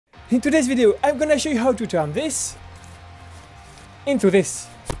In today's video, I'm gonna show you how to turn this into this.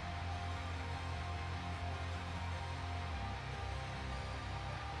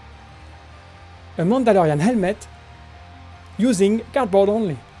 A Mandalorian helmet using cardboard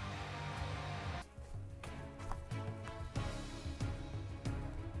only.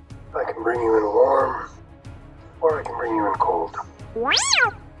 I can bring you in warm, or I can bring you in cold.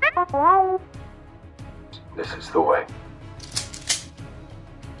 This is the way.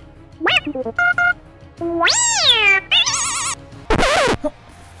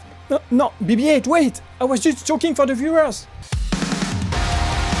 No, BB-8, wait! I was just joking for the viewers!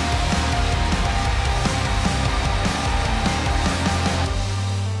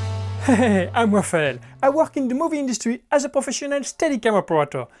 Hey, I'm Raphael. I work in the movie industry as a professional steady camera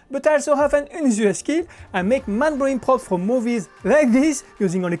operator, but I also have an unusual skill. I make mind-blowing props from movies like this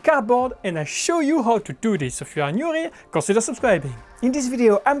using only cardboard, and I show you how to do this. So if you are new here, consider subscribing. In this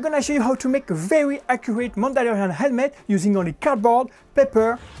video, I'm gonna show you how to make a very accurate Mandalorian helmet using only cardboard,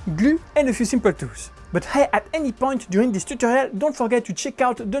 paper, glue, and a few simple tools. But hey, at any point during this tutorial, don't forget to check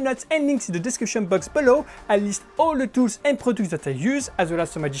out the notes and links in the description box below. I list all the tools and products that I use, as well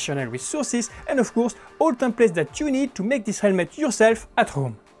as some additional resources, and of course, all templates that you need to make this helmet yourself at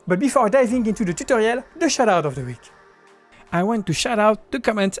home. But before diving into the tutorial, the shout-out of the week. I want to shout out the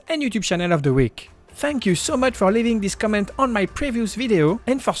comments and YouTube channel of the week. Thank you so much for leaving this comment on my previous video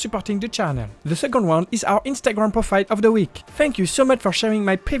and for supporting the channel. The second one is our Instagram profile of the week. Thank you so much for sharing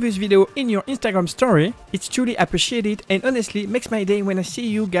my previous video in your Instagram story. It's truly appreciated and honestly makes my day when I see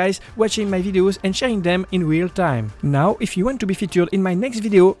you guys watching my videos and sharing them in real time. Now, if you want to be featured in my next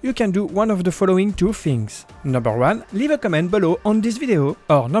video, you can do one of the following two things. Number 1, leave a comment below on this video,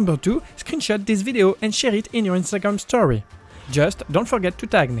 or number 2, screenshot this video and share it in your Instagram story. Just don't forget to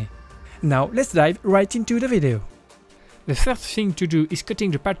tag me. Now let's dive right into the video. The first thing to do is cutting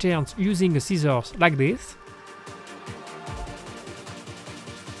the patterns using a scissors like this.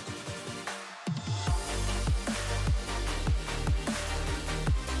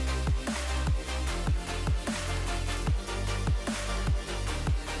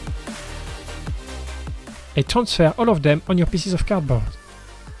 And transfer all of them on your pieces of cardboard.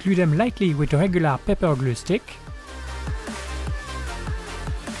 Glue them lightly with a regular paper glue stick.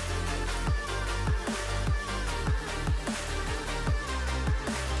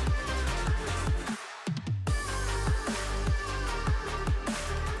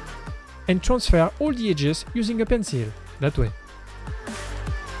 And transfer all the edges using a pencil, that way.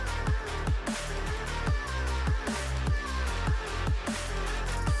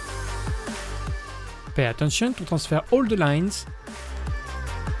 Pay attention to transfer all the lines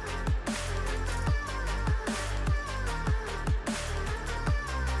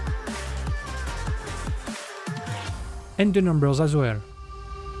and the numbers as well.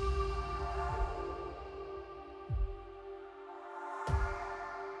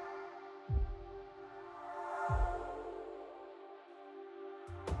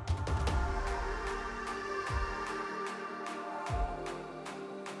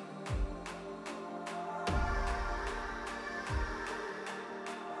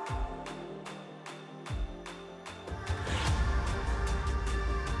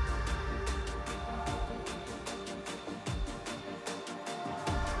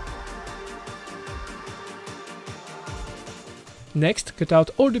 Next, cut out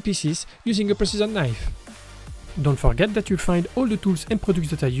all the pieces using a precision knife. Don't forget that you'll find all the tools and products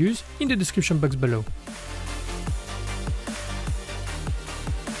that I use in the description box below.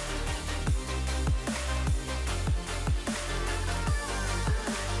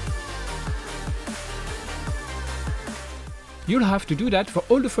 You'll have to do that for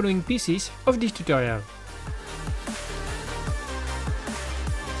all the following pieces of this tutorial.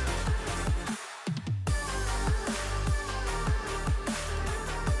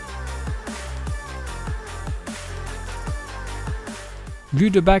 Glue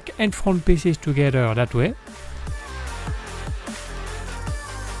the back and front pieces together that way.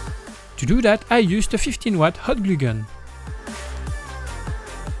 To do that, I used a 15-watt hot glue gun.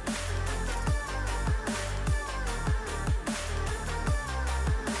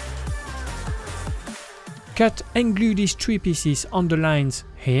 Cut and glue these three pieces on the lines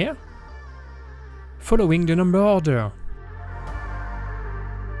here, following the number order.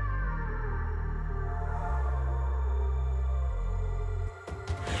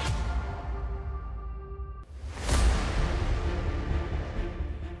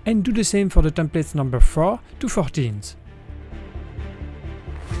 And do the same for the templates number 4 to 14.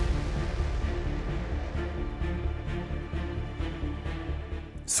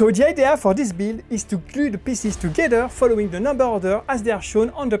 So the idea for this build is to glue the pieces together following the number order as they are shown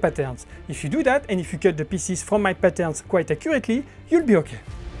on the patterns. If you do that, and if you cut the pieces from my patterns quite accurately, you'll be okay.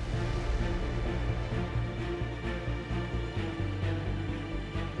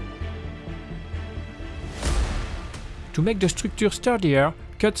 To make the structure sturdier,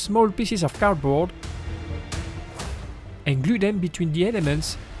 cut small pieces of cardboard and glue them between the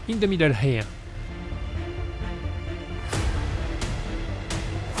elements in the middle here.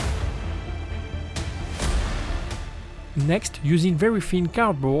 Next, using very thin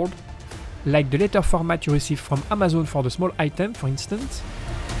cardboard, like the letter format you receive from Amazon for the small item, for instance,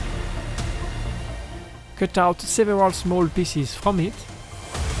 cut out several small pieces from it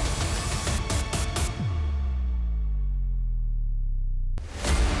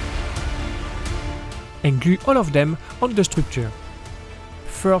and glue all of them on the structure.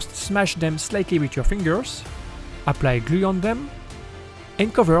 First, smash them slightly with your fingers, apply glue on them,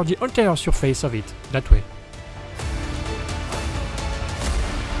 and cover the entire surface of it, that way.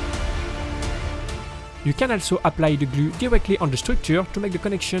 You can also apply the glue directly on the structure to make the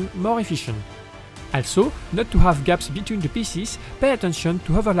connection more efficient. Also, not to have gaps between the pieces, pay attention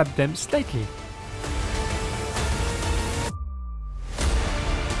to overlap them slightly.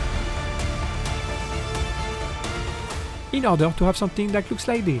 In order to have something that looks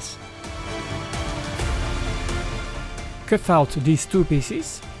like this. Cut out these two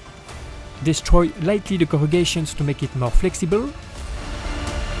pieces, destroy lightly the corrugations to make it more flexible,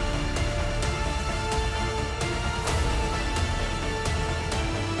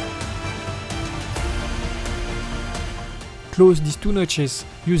 close these two notches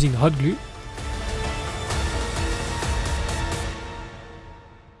using hot glue,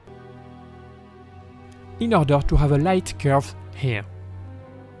 in order to have a light curve here,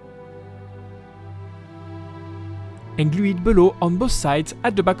 and glue it below on both sides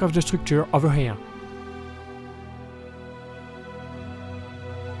at the back of the structure over here.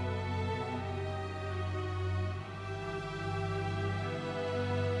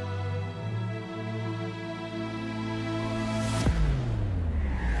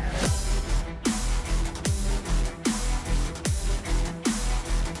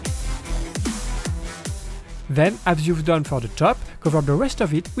 Then, as you've done for the top, cover the rest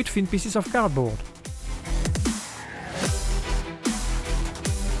of it with thin pieces of cardboard.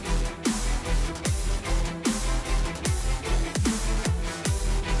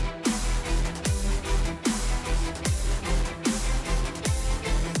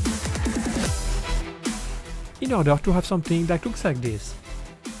 In order to have something that looks like this.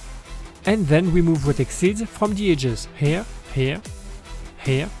 And then remove what exceeds from the edges, here, here,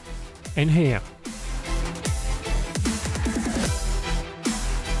 here, and here.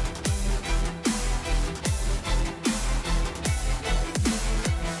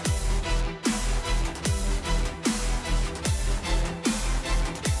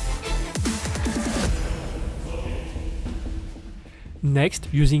 Next,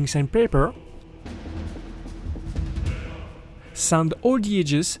 using sandpaper, sand all the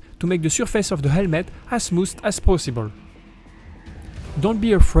edges to make the surface of the helmet as smooth as possible. Don't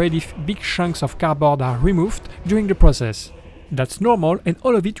be afraid if big chunks of cardboard are removed during the process. That's normal, and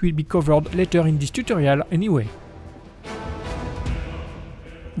all of it will be covered later in this tutorial anyway.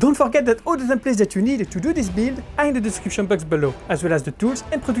 Don't forget that all the templates that you need to do this build are in the description box below, as well as the tools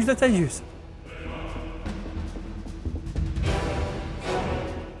and products that I use.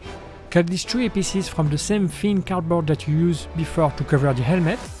 Cut these three pieces from the same thin cardboard that you used before to cover the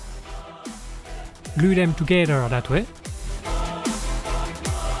helmet. Glue them together that way.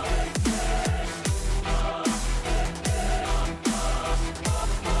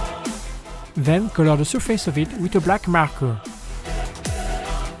 Then color the surface of it with a black marker.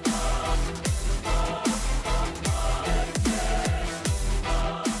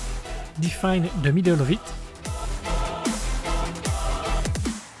 Define the middle of it.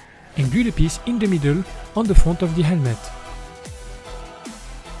 And glue the piece in the middle on the front of the helmet.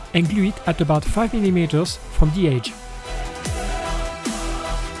 And glue it at about 5 mm from the edge.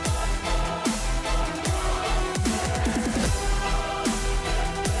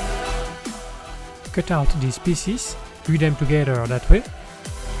 Cut out these pieces, glue them together that way.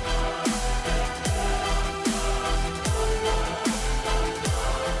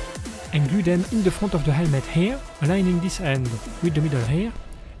 And glue them in the front of the helmet here, aligning this end with the middle here,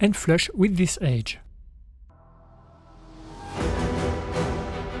 and flush with this edge.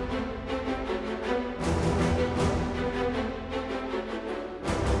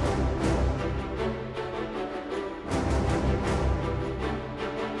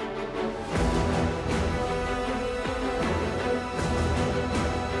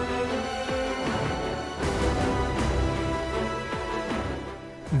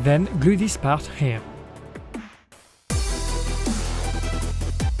 Then glue this part here.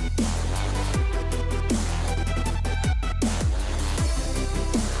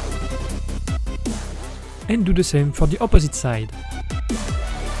 And do the same for the opposite side.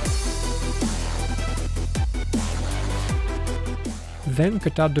 Then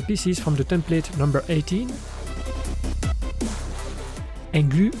cut out the pieces from the template number 18 and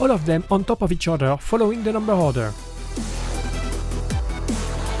glue all of them on top of each other following the number order.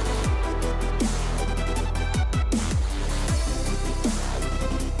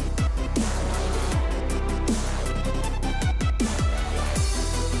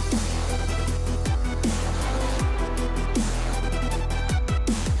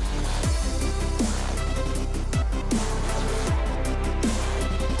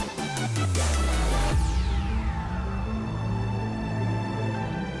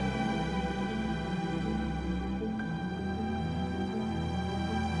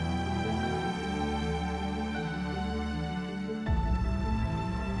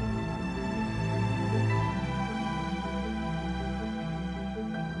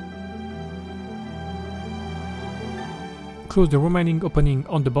 Close the remaining opening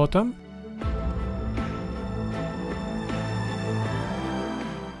on the bottom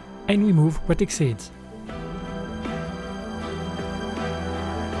and remove what exceeds.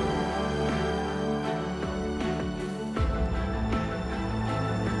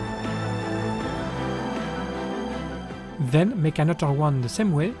 Then make another one the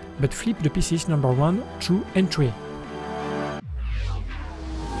same way, but flip the pieces number 1, 2 and 3.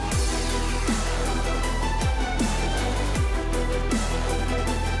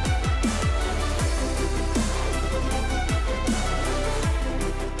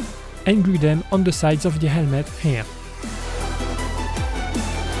 And glue them on the sides of the helmet here.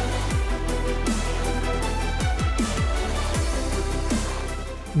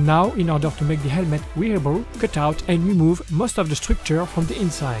 Now, in order to make the helmet wearable, cut out and remove most of the structure from the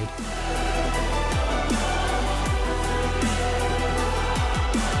inside.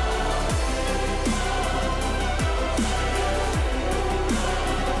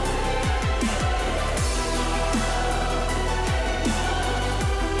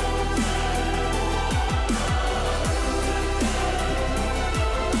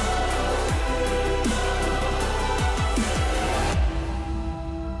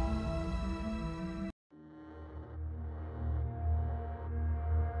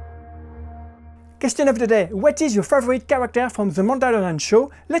 Question of the day: what is your favorite character from the Mandalorian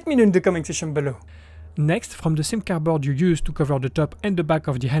show? Let me know in the comment section below. Next, from the same cardboard you used to cover the top and the back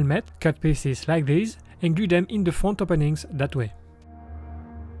of the helmet, cut pieces like this and glue them in the front openings that way.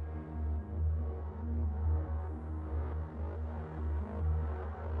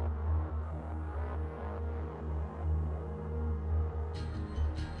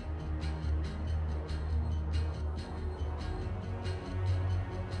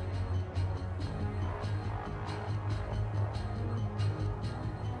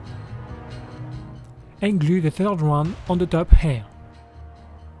 And glue the third one on the top here.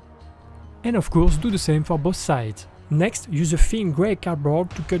 And of course do the same for both sides. Next, use a thin grey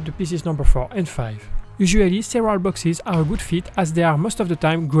cardboard to cut the pieces number 4 and 5. Usually cereal boxes are a good fit as they are most of the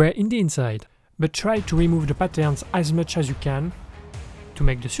time grey in the inside. But try to remove the patterns as much as you can to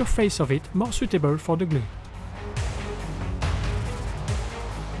make the surface of it more suitable for the glue.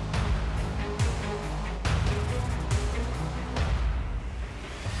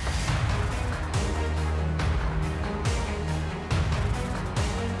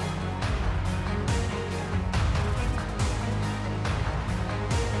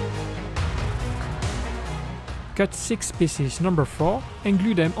 Cut 6 pieces number 4 and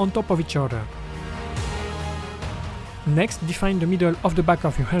glue them on top of each other. Next, define the middle of the back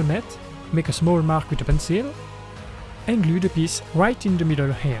of your helmet, make a small mark with a pencil, and glue the piece right in the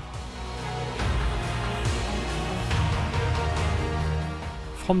middle here.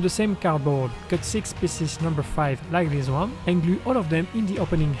 From the same cardboard, cut 6 pieces number 5 like this one, and glue all of them in the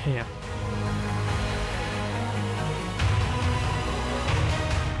opening here.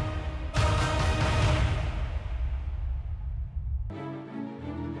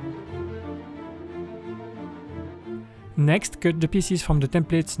 Next, cut the pieces from the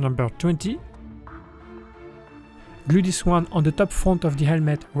templates number 20. Glue this one on the top front of the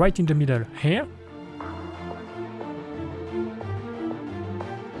helmet right in the middle here.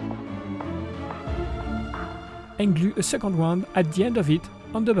 And glue a second one at the end of it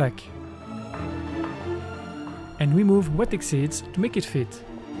on the back. And remove what exceeds to make it fit.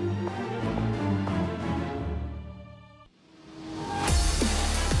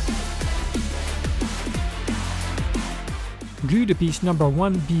 glue the piece number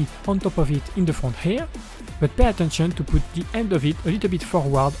 1B on top of it in the front here, but pay attention to put the end of it a little bit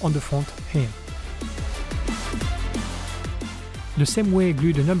forward on the front here. The same way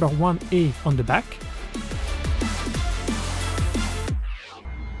glue the number 1A on the back.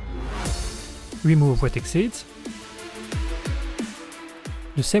 Remove what exceeds.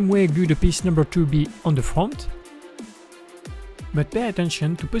 The same way glue the piece number 2B on the front, but pay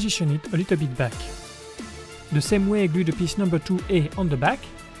attention to position it a little bit back. The same way glue the piece number 2A on the back.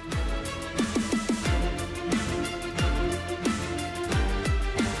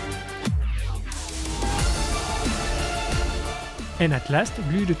 And at last,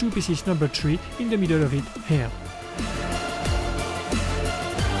 glue the two pieces number 3 in the middle of it here.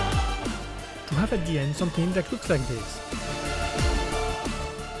 To have at the end something that looks like this.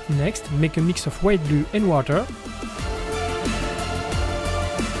 Next, make a mix of white glue and water.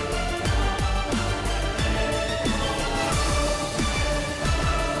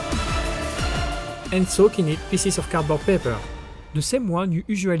 And soak in it pieces of cardboard paper, the same one you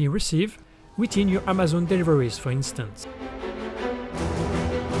usually receive within your Amazon deliveries, for instance.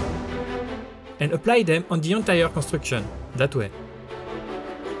 And apply them on the entire construction, that way.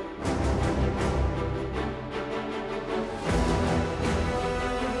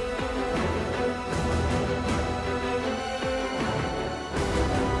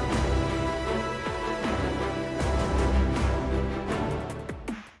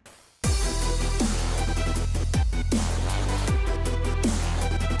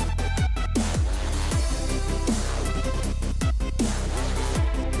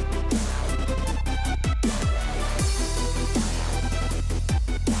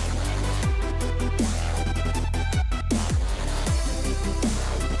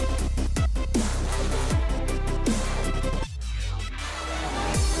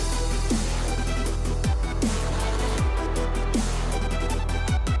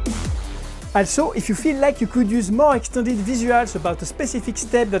 Also, if you feel like you could use more extended visuals about a specific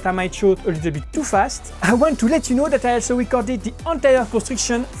step that I might show a little bit too fast, I want to let you know that I also recorded the entire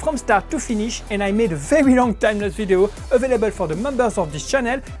construction from start to finish, and I made a very long time-lapse video available for the members of this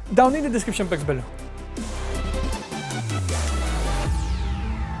channel down in the description box below.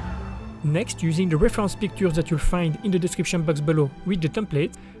 Next, using the reference pictures that you'll find in the description box below with the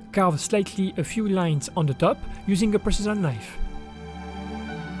template, carve slightly a few lines on the top using a precision knife.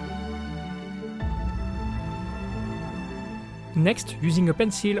 Next, using a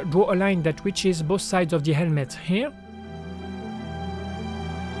pencil, draw a line that reaches both sides of the helmet here.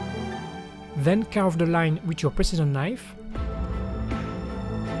 Then carve the line with your precision knife.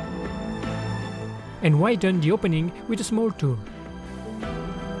 And widen the opening with a small tool.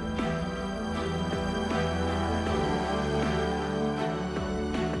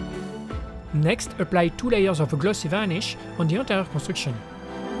 Next, apply 2 layers of a glossy varnish on the entire construction.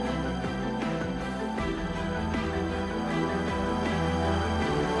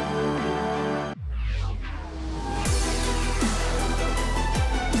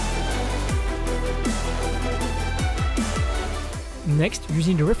 Next,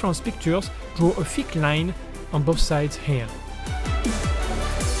 using the reference pictures, draw a thick line on both sides here.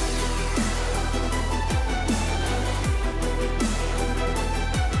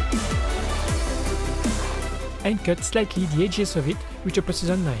 And cut slightly the edges of it with a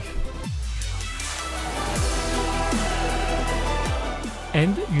precision knife.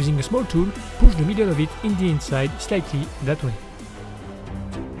 And, using a small tool, push the middle of it in the inside slightly that way.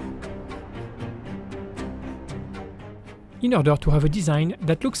 In order to have a design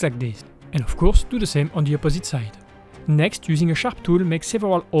that looks like this, and of course do the same on the opposite side. Next, using a sharp tool, make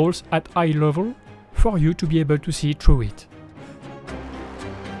several holes at eye level for you to be able to see through it.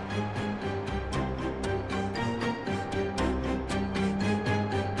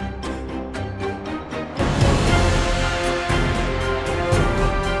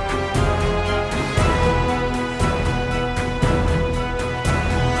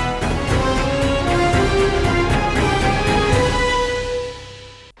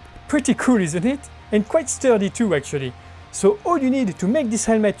 Pretty cool, isn't it? And quite sturdy too, actually. So all you need to make this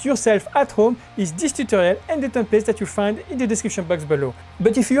helmet yourself at home is this tutorial and the templates that you find in the description box below.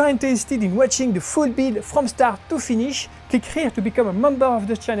 But if you are interested in watching the full build from start to finish, click here to become a member of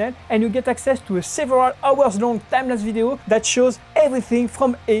the channel and you get access to a several hours long time-lapse video that shows everything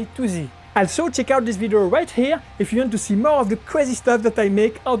from A to Z. Also, check out this video right here if you want to see more of the crazy stuff that I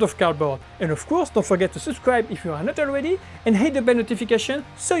make out of cardboard. And of course, don't forget to subscribe if you are not already and hit the bell notification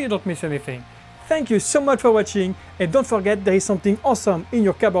so you don't miss anything. Thank you so much for watching, and don't forget there is something awesome in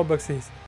your cardboard boxes.